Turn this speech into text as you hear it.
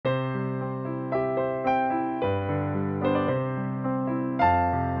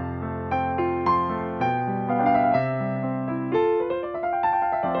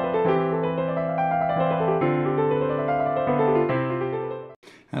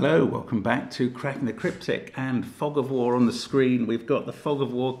Hello, welcome back to Cracking the Cryptic and Fog of War on the screen. We've got the Fog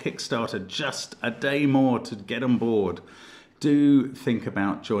of War Kickstarter, just a day more to get on board. Do think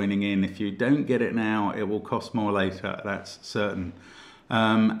about joining in. If you don't get it now, it will cost more later, that's certain.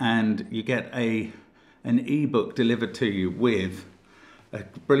 And you get an ebook delivered to you with a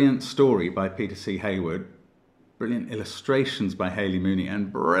brilliant story by Peter C. Hayward, brilliant illustrations by Hayley Mooney,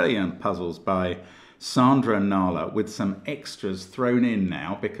 and brilliant puzzles by Sandra and Nala, with some extras thrown in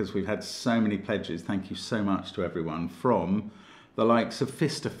now because we've had so many pledges. Thank you so much to everyone from the likes of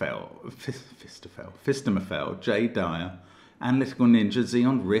Fistamafel, Jay Dyer, Analytical Ninja,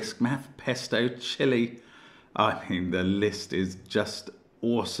 Xeon Risk, Math Pesto, Chili. I mean, the list is just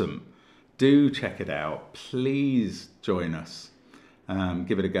awesome. Do check it out. Please join us.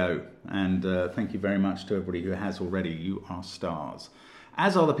 Give it a go. And thank you very much to everybody who has already. You are stars.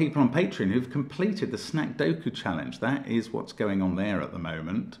 As are the people on Patreon who've completed the SUDOKU challenge. That is what's going on there at the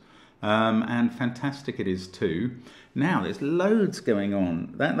moment. And fantastic it is too. Now there's loads going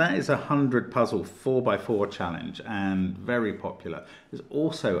on. That is a 100 puzzle 4x4 challenge and very popular. There's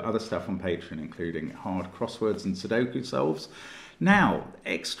also other stuff on Patreon, including hard crosswords and Sudoku solves. Now,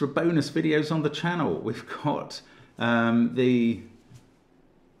 extra bonus videos on the channel. We've got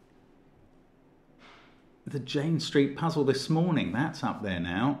the Jane Street puzzle this morning. That's up there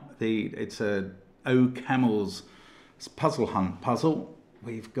now. It's a O Camel's puzzle hunt puzzle.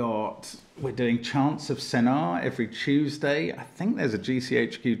 We're doing Chants of Sennar every Tuesday. I think there's a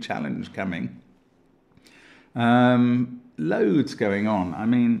GCHQ challenge coming. Loads going on. I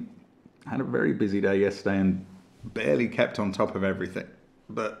mean, I had a very busy day yesterday and barely kept on top of everything.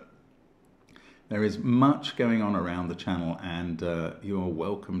 But there is much going on around the channel, and you're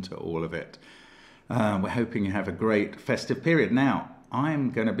welcome to all of it. We're hoping you have a great festive period. Now, I'm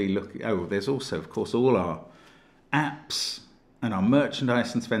going to be looking... Oh, there's also, of course, all our apps and our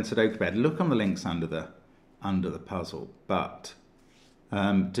merchandise and SUDOKU PAD. Look on the links under the puzzle. But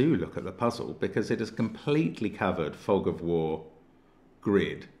do look at the puzzle, because it has completely covered Fog of War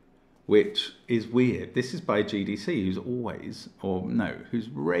Grid, which is weird. This is by GDC, who's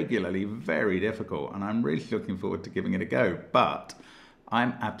regularly very difficult, and I'm really looking forward to giving it a go. But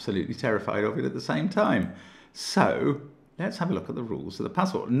I'm absolutely terrified of it at the same time. So let's have a look at the rules of the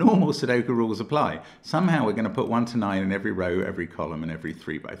puzzle. Normal Sudoku rules apply. Somehow we're going to put 1 to 9 in every row, every column, and every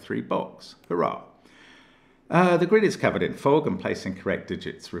 3x3 box. Hurrah! The grid is covered in fog, and placing correct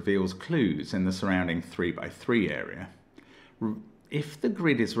digits reveals clues in the surrounding 3x3 area. If the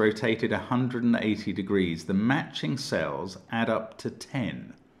grid is rotated 180 degrees, the matching cells add up to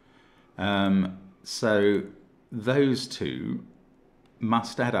 10. So those two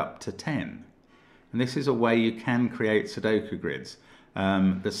must add up to 10. And this is a way you can create Sudoku grids.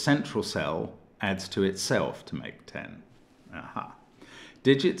 The central cell adds to itself to make 10. Aha.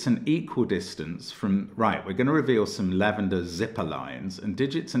 Digits an equal distance from... Right, we're going to reveal some lavender zipper lines. And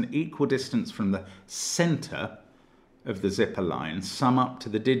digits an equal distance from the center of the zipper line sum up to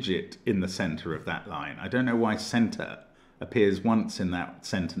the digit in the center of that line. I don't know why center appears once in that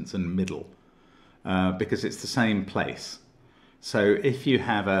sentence and middle. Because it's the same place. So if you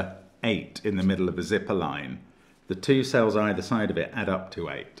have a 8 in the middle of a zipper line, the 2 cells either side of it add up to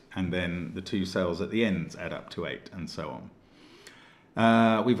 8, and then the 2 cells at the ends add up to 8, and so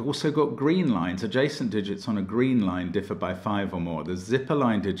on. We've also got green lines. Adjacent digits on a green line differ by 5 or more. The zipper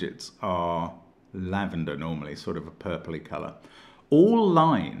line digits are lavender normally, sort of a purpley colour. All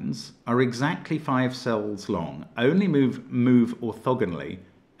lines are exactly 5 cells long, only move orthogonally,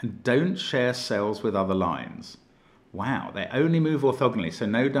 and don't share cells with other lines. Wow, they only move orthogonally, so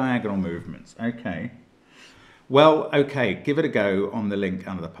no diagonal movements. Okay. Well, okay, give it a go on the link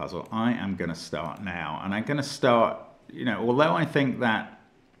under the puzzle. I am going to start now. And I'm going to start, although I think that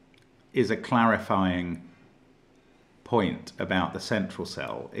is a clarifying point about the central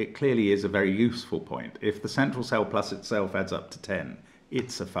cell, it clearly is a very useful point. If the central cell plus itself adds up to 10,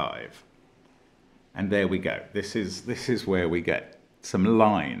 it's a 5. And there we go. This is where we get some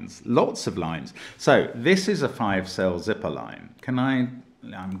lines, lots of lines. So this is a 5-cell zipper line. I'm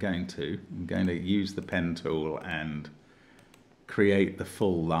going to use the pen tool and create the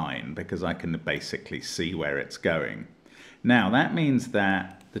full line, because I can basically see where it's going. Now that means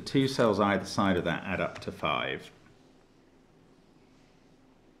that the 2 cells either side of that add up to 5.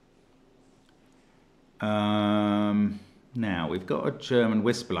 Now we've got a German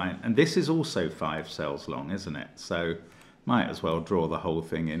whisper line, and this is also 5 cells long, isn't it? So might as well draw the whole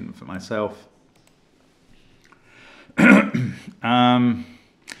thing in for myself.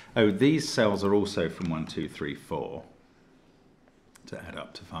 Oh, these cells are also from 1, 2, 3, 4 to add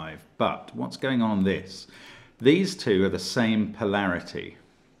up to 5. But what's going on this? These two are the same polarity.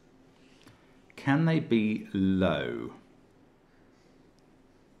 Can they be low?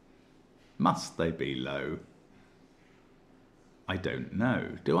 Must they be low? I don't know.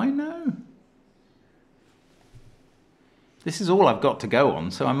 Do I know? This is all I've got to go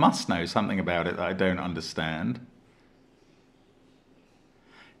on, so I must know something about it that I don't understand.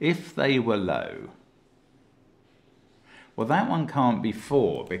 If they were low, well, that one can't be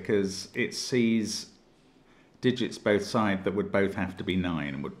 4 because it sees digits both sides that would both have to be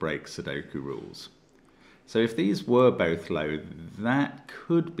 9 and would break Sudoku rules. So if these were both low, that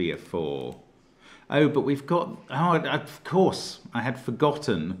could be a 4. Oh, but we've got, oh, of course, I had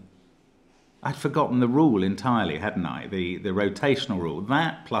forgotten the rule entirely, hadn't I? The rotational rule.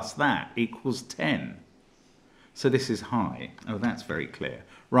 That plus that equals 10. So this is high. Oh, that's very clear.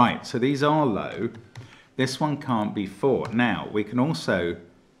 Right, so these are low. This one can't be 4. Now, we can also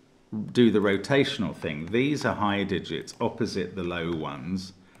do the rotational thing. These are high digits opposite the low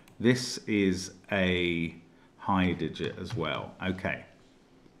ones. This is a high digit as well. Okay.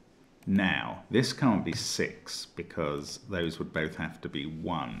 Now, this can't be 6 because those would both have to be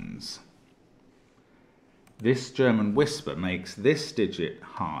 1s. This German whisper makes this digit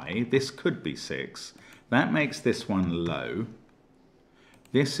high. This could be 6. That makes this one low.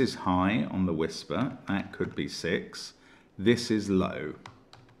 This is high on the whisper. That could be 6. This is low.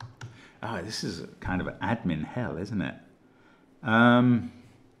 Oh, this is kind of admin hell, isn't it? And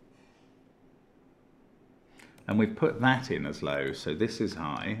we've put that in as low, so this is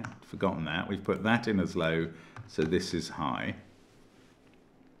high. I'd forgotten that. We've put that in as low, so this is high.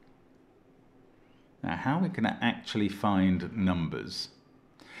 Now, how are we going to actually find numbers?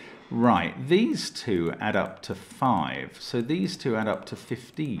 Right, these two add up to 5, so these two add up to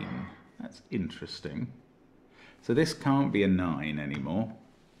 15. That's interesting. So this can't be a 9 anymore.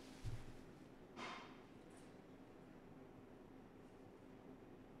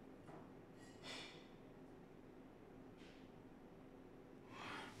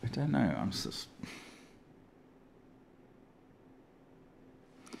 I don't know, I'm just...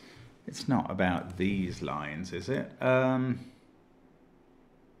 It's not about these lines, is it?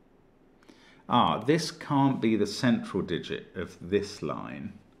 This can't be the central digit of this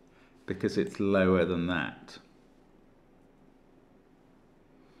line because it's lower than that.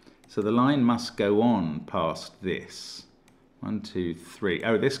 So the line must go on past this. 1, 2, 3.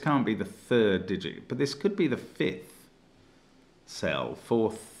 Oh, this can't be the 3rd digit, but this could be the 5th cell,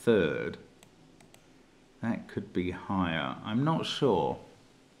 4th, 3rd. That could be higher. I'm not sure.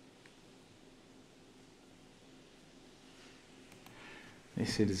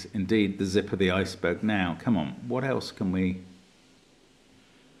 This is indeed the zip of the iceberg. Now, come on, what else can we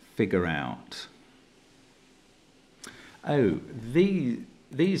figure out? Oh,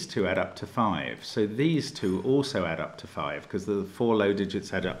 these two add up to 5. So these two also add up to 5 because the 4 low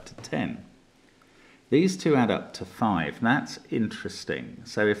digits add up to 10. These two add up to 5. That's interesting.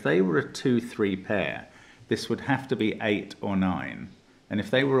 So if they were a 2-3 pair, this would have to be 8 or 9. And if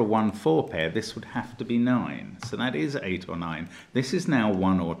they were a 1-4 pair, this would have to be 9. So that is 8 or 9. This is now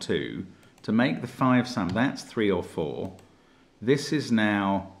 1 or 2. To make the 5 sum, that's 3 or 4. This is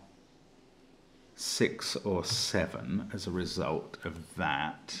now 6 or 7 as a result of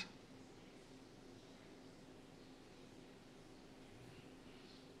that.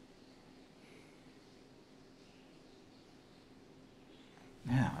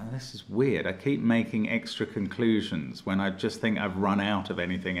 Yeah, this is weird. I keep making extra conclusions when I just think I've run out of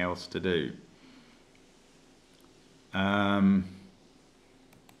anything else to do. Now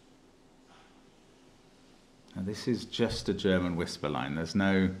this is just a German whisper line. There's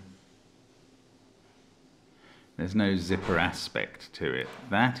no zipper aspect to it.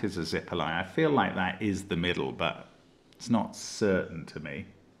 That is a zipper line. I feel like that is the middle, but it's not certain to me.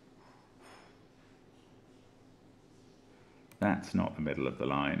 That's not the middle of the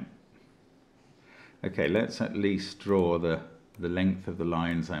line. Okay, let's at least draw the length of the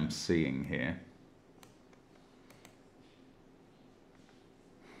lines I'm seeing here.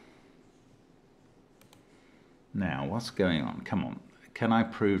 Now, what's going on? Come on. Can I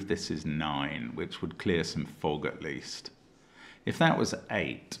prove this is 9, which would clear some fog at least? If that was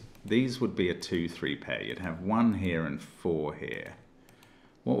 8, these would be a 2-3 pair. You'd have 1 here and 4 here.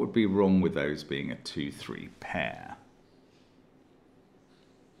 What would be wrong with those being a 2-3 pair?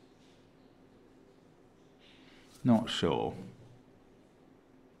 Not sure.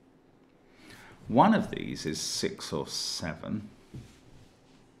 One of these is 6 or 7.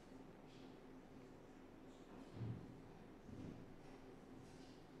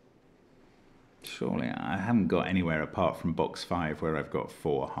 Surely I haven't got anywhere apart from box 5 where I've got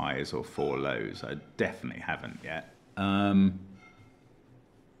 4 highs or 4 lows. I definitely haven't yet.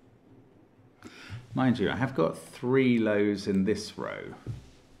 Mind you, I have got 3 lows in this row.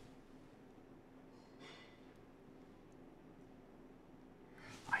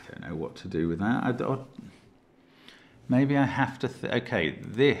 I don't know what to do with that. Maybe I have to, okay,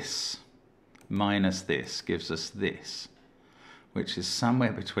 this minus this gives us this, which is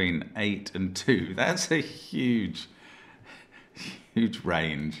somewhere between 8 and 2. That's a huge, huge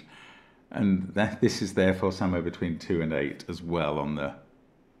range. And this is therefore somewhere between 2 and 8 as well on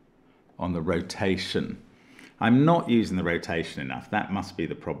the rotation. I'm not using the rotation enough. That must be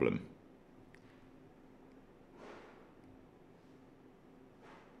the problem.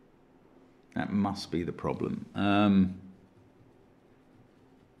 That must be the problem. I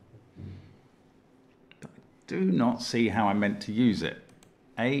do not see how I'm meant to use it.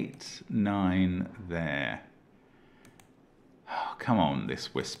 8, 9 there. Oh, come on,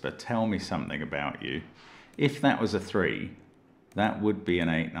 this whisper. Tell me something about you. If that was a 3, that would be an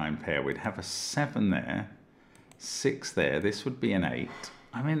 8, 9 pair. We'd have a 7 there, 6 there. This would be an 8.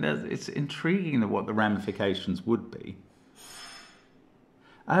 I mean, it's intriguing what the ramifications would be.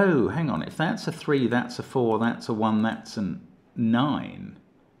 Oh, hang on. If that's a 3, that's a 4, that's a 1, that's a 9.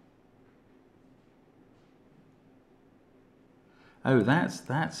 Oh,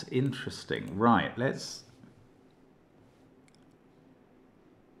 that's interesting. Right, let's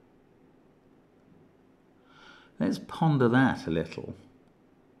ponder that a little.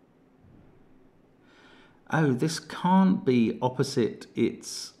 Oh, this can't be opposite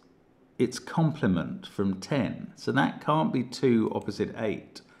its complement from 10. So that can't be 2 opposite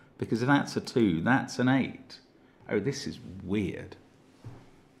 8, because if that's a 2, that's an 8. Oh, this is weird.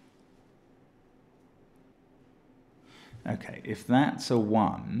 Okay, if that's a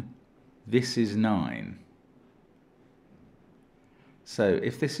 1, this is 9. So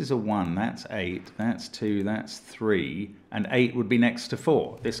if this is a 1, that's 8, that's 2, that's 3, and 8 would be next to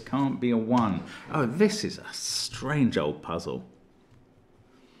 4. This can't be a 1. Oh, this is a strange old puzzle.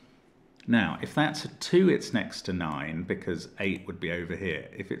 Now, if that's a 2, it's next to 9, because 8 would be over here.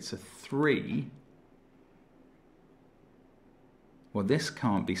 If it's a 3, well, this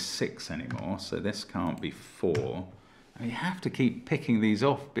can't be 6 anymore, so this can't be 4. You have to keep picking these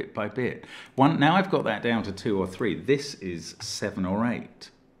off bit by bit. Now I've got that down to 2 or 3. This is 7 or 8.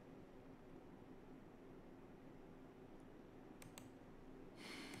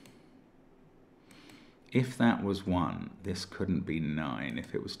 If that was 1, this couldn't be 9.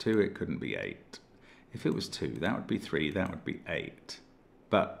 If it was 2, it couldn't be 8. If it was 2, that would be 3, that would be 8.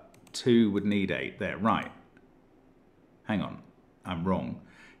 But 2 would need 8 there. Right. Hang on. I'm wrong.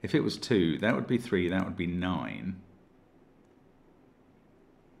 If it was 2, that would be 3, that would be 9.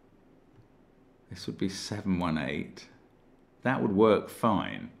 This would be 7, 1, 8. That would work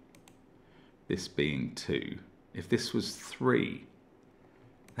fine, this being 2. If this was 3,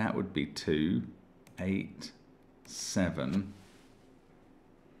 that would be 2, 8, 7,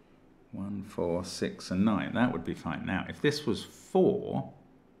 1, 4, 6, and 9. That would be fine. Now, if this was 4,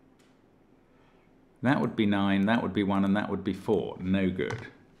 that would be 9, that would be 1, and that would be 4. No good.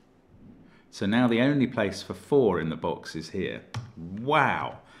 So now the only place for 4 in the box is here.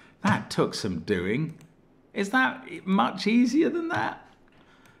 Wow! That took some doing. Is that much easier than that?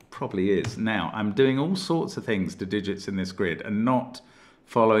 Probably is. Now, I'm doing all sorts of things to digits in this grid and not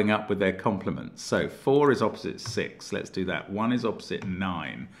following up with their complements. So 4 is opposite 6. Let's do that. 1 is opposite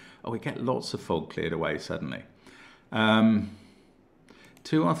 9. Oh, we get lots of fog cleared away suddenly. 2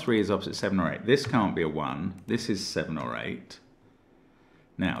 or 3 is opposite 7 or 8. This can't be a 1. This is 7 or 8.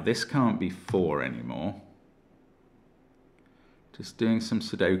 Now, this can't be 4 anymore. Just doing some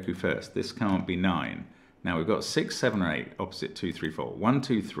Sudoku first. This can't be 9. Now we've got 6, 7, or 8 opposite 2, 3, 4. 1,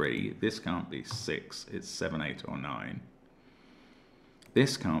 2, 3. This can't be 6. It's 7, 8, or 9.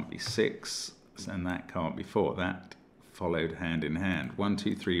 This can't be 6, and that can't be 4. That followed hand in hand. 1,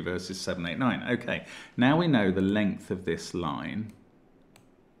 2, 3 versus 7, 8, 9. Okay, now we know the length of this line.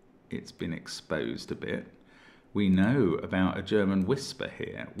 It's been exposed a bit. We know about a German whisper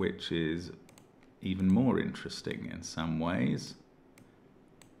here, which is even more interesting in some ways.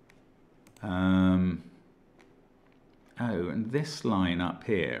 Oh, and this line up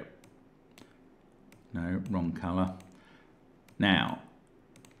here. No, wrong colour. Now,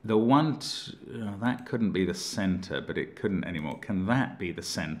 the one, that couldn't be the centre, but it couldn't anymore. Can that be the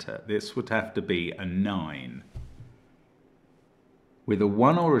centre? This would have to be a 9. With a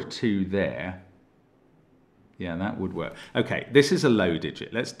 1 or a 2 there, yeah, that would work. Okay, this is a low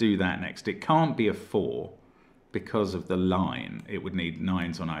digit. Let's do that next. It can't be a 4 because of the line. It would need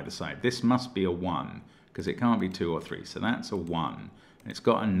 9s on either side. This must be a 1 because it can't be 2 or 3. So that's a 1. It's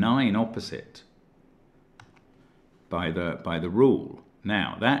got a 9 opposite by the rule.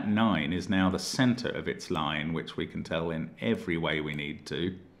 Now, that 9 is now the center of its line, which we can tell in every way we need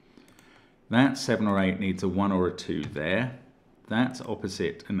to. That 7 or 8 needs a 1 or a 2 there. That's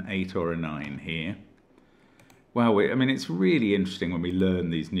opposite an 8 or a 9 here. Well, I mean, it's really interesting when we learn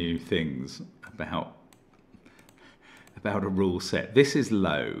these new things about a rule set. This is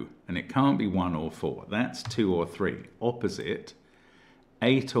low, and it can't be 1 or 4. That's 2 or 3. Opposite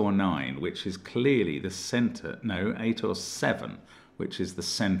 8 or 9, which is clearly the center. No, 8 or 7, which is the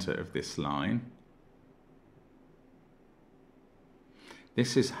center of this line.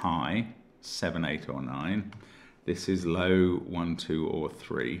 This is high, 7, 8 or 9. This is low, 1, 2 or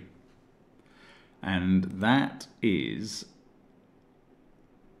 3. And that is,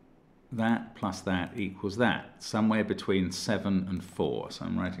 that plus that equals that, somewhere between 7 and 4. So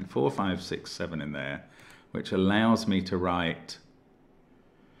I'm writing 4, 5, 6, 7 in there, which allows me to write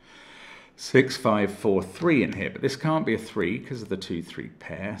 6, 5, 4, 3 in here. But this can't be a 3 because of the 2, 3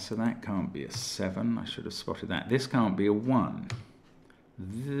 pair, so that can't be a 7. I should have spotted that. This can't be a 1.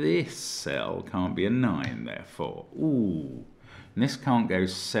 This cell can't be a 9, therefore. Ooh. And this can't go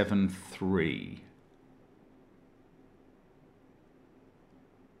 7, 3.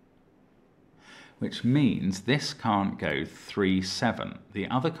 Which means this can't go 3, 7. The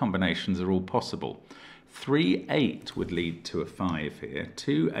other combinations are all possible. 3, 8 would lead to a 5 here.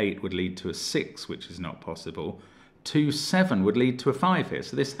 2, 8 would lead to a 6, which is not possible. 2, 7 would lead to a 5 here.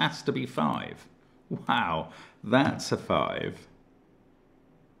 So this has to be 5. Wow, that's a 5.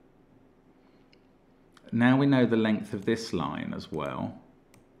 Now we know the length of this line as well.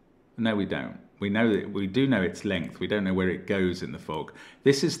 No, we don't. We do know its length. We don't know where it goes in the fog.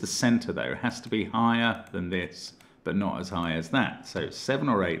 This is the center, though. It has to be higher than this, but not as high as that. So 7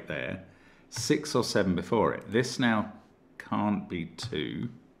 or 8 there, 6 or 7 before it. This now can't be 2.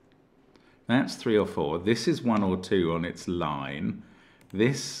 That's 3 or 4. This is 1 or 2 on its line.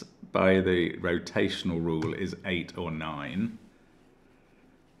 This, by the rotational rule, is 8 or 9.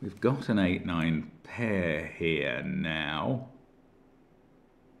 We've got an 8-9 pair here now.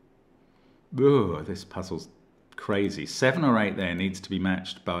 Ugh, this puzzle's crazy. 7 or 8 there needs to be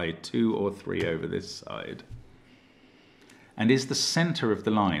matched by 2 or 3 over this side. And is the center of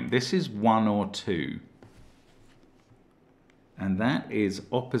the line. This is 1 or 2. And that is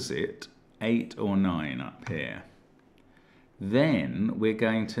opposite 8 or 9 up here. Then we're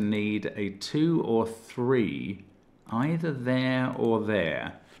going to need a 2 or 3 either there or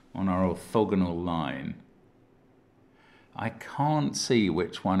there on our orthogonal line. I can't see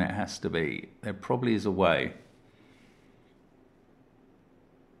which one it has to be. There probably is a way.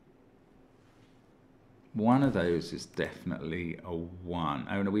 One of those is definitely a 1.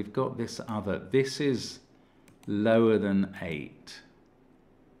 Oh no, we've got this other. This is lower than 8.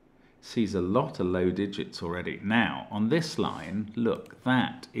 Sees a lot of low digits already. Now, on this line, look,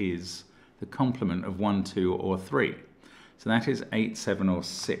 that is the complement of 1, 2, or 3. So that is 8, 7, or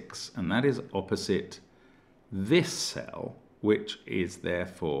 6. And that is opposite this cell, which is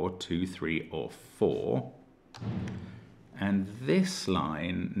therefore 2, 3, or 4. And this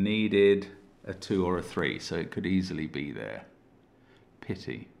line needed a 2 or a 3, so it could easily be there.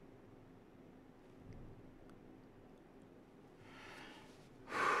 Pity.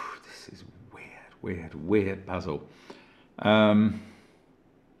 This is weird puzzle.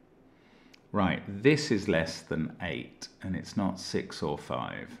 Right, this is less than 8, and it's not 6 or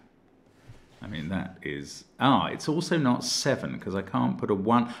 5. I mean, that is... it's also not 7, because I can't put a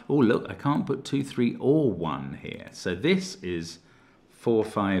 1... Oh, look, I can't put 2, 3, or 1 here. So this is 4,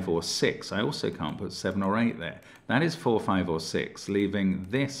 5, or 6. I also can't put 7 or 8 there. That is 4, 5, or 6, leaving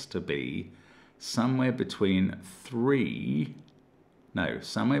this to be somewhere between 3... No,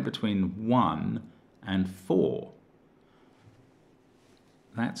 somewhere between 1 and 4.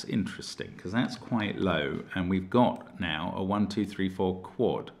 That's interesting, because that's quite low, and we've got now a 1, 2, 3, 4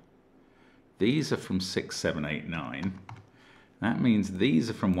 quad. These are from 6, 7, 8, 9. That means these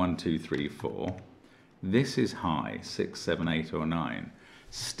are from 1, 2, 3, 4. This is high, 6, 7, 8, or 9.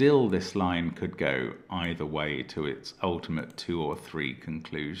 Still, this line could go either way to its ultimate 2 or 3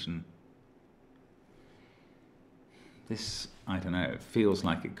 conclusion. This, I don't know, it feels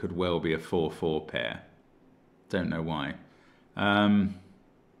like it could well be a 4-4 pair. Don't know why.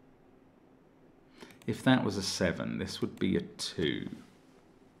 If that was a 7, this would be a 2.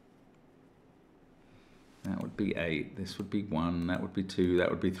 That would be 8, this would be 1, that would be 2, that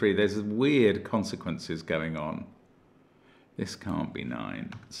would be 3. There's weird consequences going on. This can't be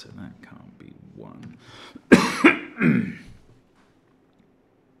 9, so that can't be 1.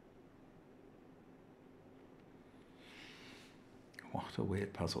 What a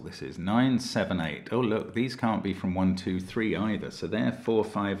weird puzzle this is. 9, 7, 8. Oh look, these can't be from 1, 2, 3 either. So they're 4,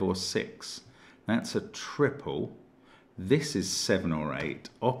 5 or 6. That's a triple. This is 7 or 8.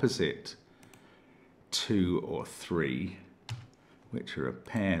 Opposite 2 or 3, which are a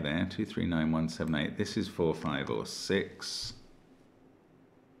pair there. 2, 3, 9, 1, 7, 8. This is 4, 5 or 6.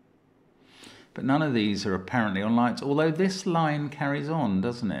 But none of these are apparently on lights, although this line carries on,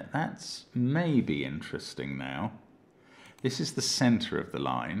 doesn't it? That's maybe interesting now. This is the center of the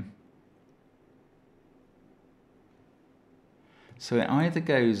line. So it either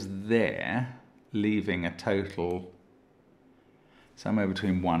goes there, leaving a total somewhere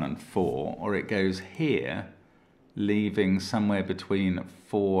between 1 and 4, or it goes here, leaving somewhere between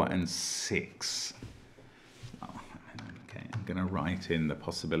 4 and 6. I'm going to write in the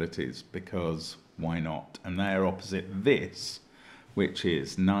possibilities because why not? And they're opposite this, which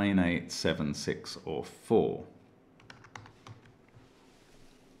is 9, 8, 7, 6 or 4.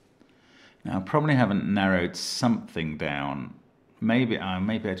 Now I probably haven't narrowed something down. Maybe I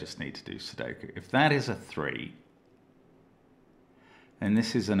just need to do Sudoku. If that is a 3, then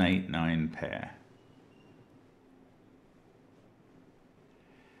this is an 8, 9 pair.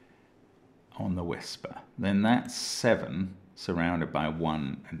 On the whisper. Then that's 7 surrounded by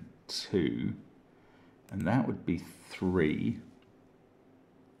 1 and 2, and that would be 3.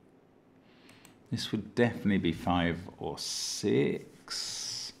 This would definitely be 5 or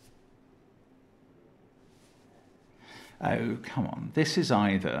 6. Oh, come on. This is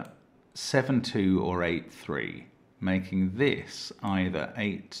either 7, 2 or 8, 3, making this either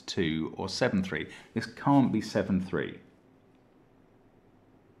 8, 2 or 7, 3. This can't be 7, 3.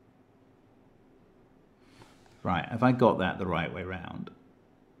 Right, have I got that the right way round?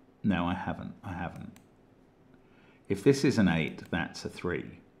 No, I haven't. If this is an 8, that's a 3.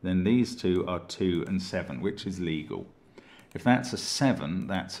 Then these two are 2 and 7, which is legal. If that's a 7,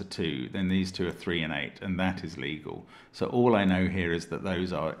 that's a 2. Then these two are 3 and 8, and that is legal. So all I know here is that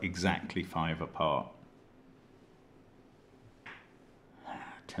those are exactly 5 apart.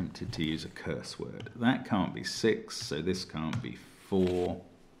 Tempted to use a curse word. That can't be 6, so this can't be 4.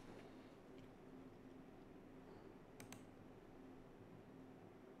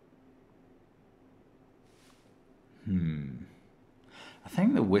 I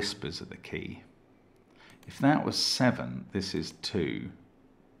think the whispers are the key. If that was 7, this is 2.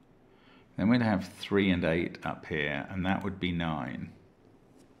 Then we'd have 3 and 8 up here, and that would be 9.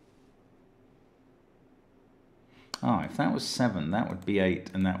 Ah, if that was 7, that would be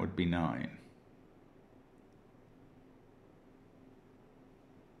 8, and that would be 9.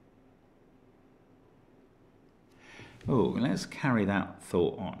 Oh, let's carry that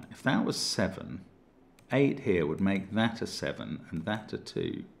thought on. If that was 7, 8 here would make that a 7 and that a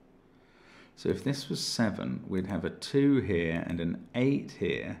 2. So if this was 7, we'd have a 2 here and an 8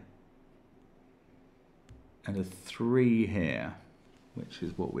 here and a 3 here, which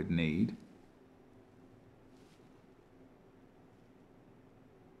is what we'd need.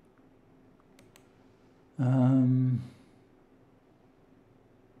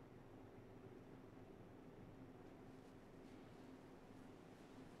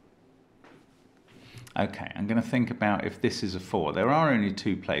 Okay, I'm going to think about if this is a 4. There are only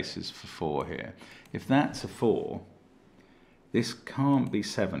 2 places for 4 here. If that's a 4, this can't be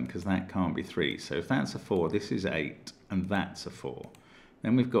 7 because that can't be 3. So if that's a 4, this is 8 and that's a 4.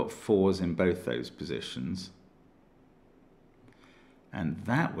 Then we've got 4s in both those positions. And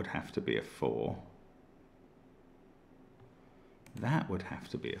that would have to be a 4. That would have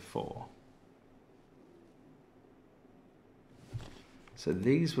to be a 4. So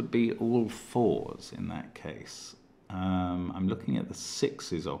these would be all 4s in that case. I'm looking at the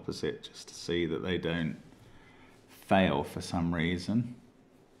 6s opposite just to see that they don't fail for some reason.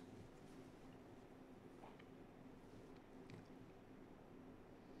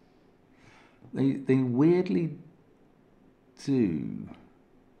 They weirdly do.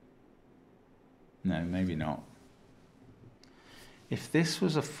 No, maybe not. If this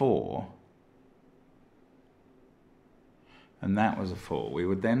was a 4, and that was a 4, we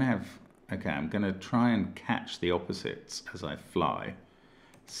would then have, okay, I'm going to try and catch the opposites as I fly.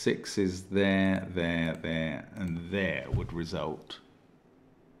 6 is there, there, there, and there would result.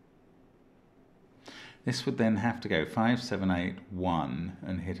 This would then have to go 5, 7, 8, 1,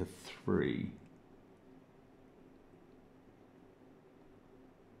 and hit a 3.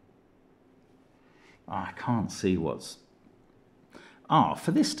 I can't see what's...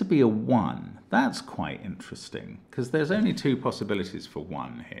 for this to be a 1, that's quite interesting, because there's only 2 possibilities for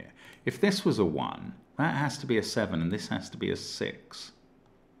 1 here. If this was a 1, that has to be a 7, and this has to be a 6.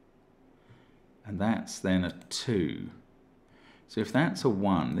 And that's then a 2. So if that's a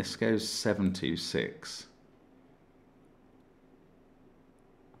 1, this goes 7, 2, 6.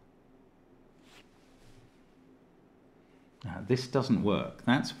 Now, this doesn't work.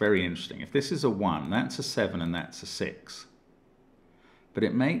 That's very interesting. If this is a 1, that's a 7 and that's a 6. But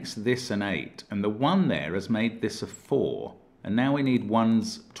it makes this an 8, and the 1 there has made this a 4. And now we need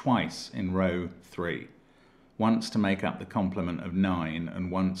 1s twice in row 3. Once to make up the complement of 9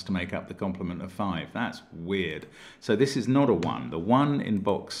 and once to make up the complement of 5. That's weird. So this is not a 1. The 1 in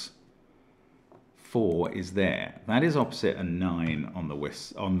box 4 is there. That is opposite a 9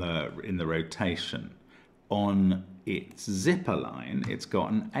 on in the rotation. On its zipper line, it's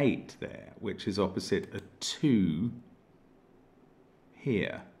got an 8 there, which is opposite a 2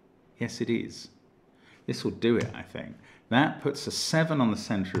 here. Yes, it is. This will do it, I think. That puts a 7 on the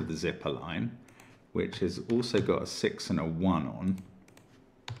center of the zipper line, which has also got a 6 and a 1 on.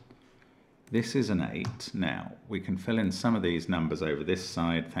 This is an 8. Now, we can fill in some of these numbers over this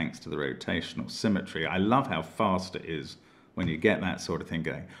side thanks to the rotational symmetry. I love how fast it is when you get that sort of thing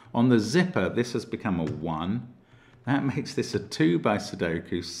going. On the zipper, this has become a 1. That makes this a 2 by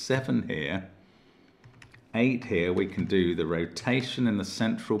Sudoku, 7 here, 8 here. We can do the rotation in the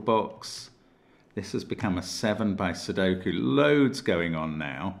central box. This has become a 7 by Sudoku. Loads going on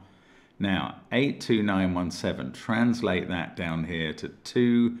now. Now, 8, 2, 9, 1, 7. Translate that down here to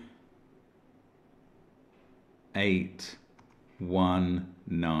 2, 8, 1,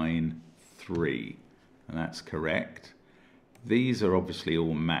 9, 3. And that's correct. These are obviously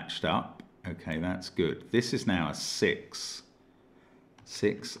all matched up. Okay, that's good. This is now a 6.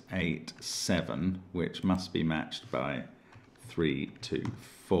 6, 8, 7, which must be matched by 3, 2,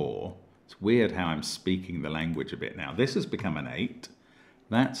 4. It's weird how I'm speaking the language a bit now. This has become an 8.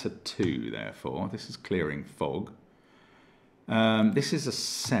 That's a 2, therefore. This is clearing fog. This is a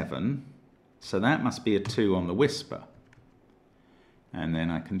 7. So that must be a 2 on the whisper. And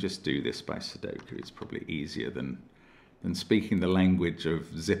then I can just do this by Sudoku. It's probably easier than speaking the language of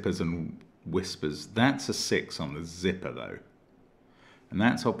zippers and whispers. That's a 6 on the zipper, though. And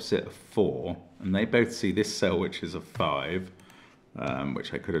that's opposite a 4. And they both see this cell, which is a 5,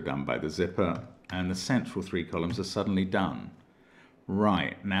 which I could have done by the zipper. And the central 3 columns are suddenly done.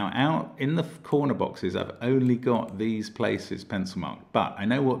 Right, now out in the corner boxes, I've only got these places pencil marked. But I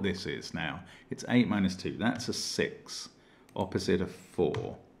know what this is now. It's 8 minus 2. That's a 6, opposite a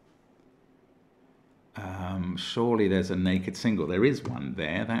 4. Surely there's a naked single. There is one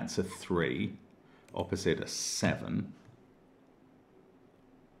there. That's a 3, opposite a 7.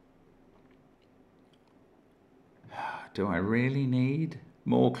 Do I really need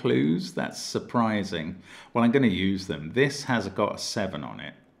more clues? That's surprising. Well, I'm going to use them. This has got a 7 on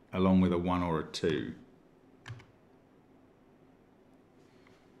it, along with a 1 or a 2.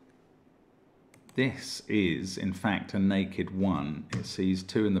 This is, in fact, a naked 1. It sees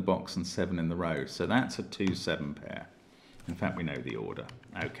 2 in the box and 7 in the row. So that's a 2-7 pair. In fact, we know the order.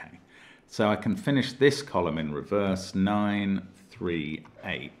 Okay. So I can finish this column in reverse. 9, 3,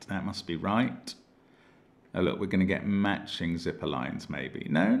 8. That must be right. Oh, look, we're going to get matching zipper lines, maybe.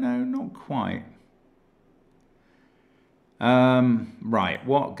 No, not quite. Right,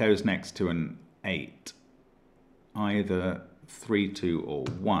 what goes next to an 8? Either 3, 2, or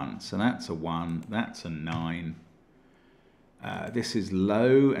 1. So that's a 1, that's a 9. This is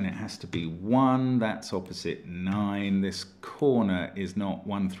low, and it has to be 1. That's opposite 9. This corner is not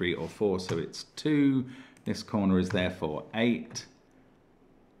 1, 3, or 4, so it's 2. This corner is therefore 8.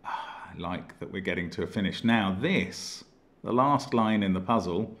 I like that we're getting to a finish. Now this, the last line in the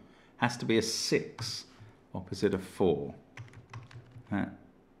puzzle, has to be a 6, opposite a 4.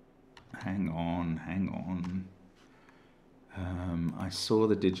 Hang on. I saw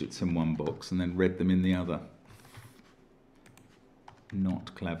the digits in one box and then read them in the other.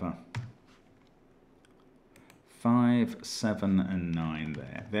 Not clever. 5, 7, and 9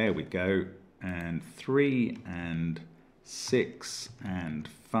 there. There we go. And 3 and 6 and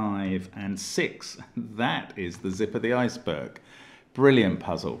 5 and 6. That is the zip of the iceberg. Brilliant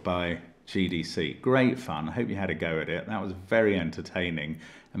puzzle by GDC. Great fun. I hope you had a go at it. That was very entertaining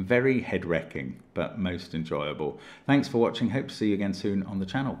and very head-wrecking, but most enjoyable. Thanks for watching. Hope to see you again soon on the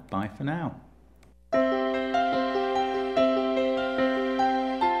channel. Bye for now.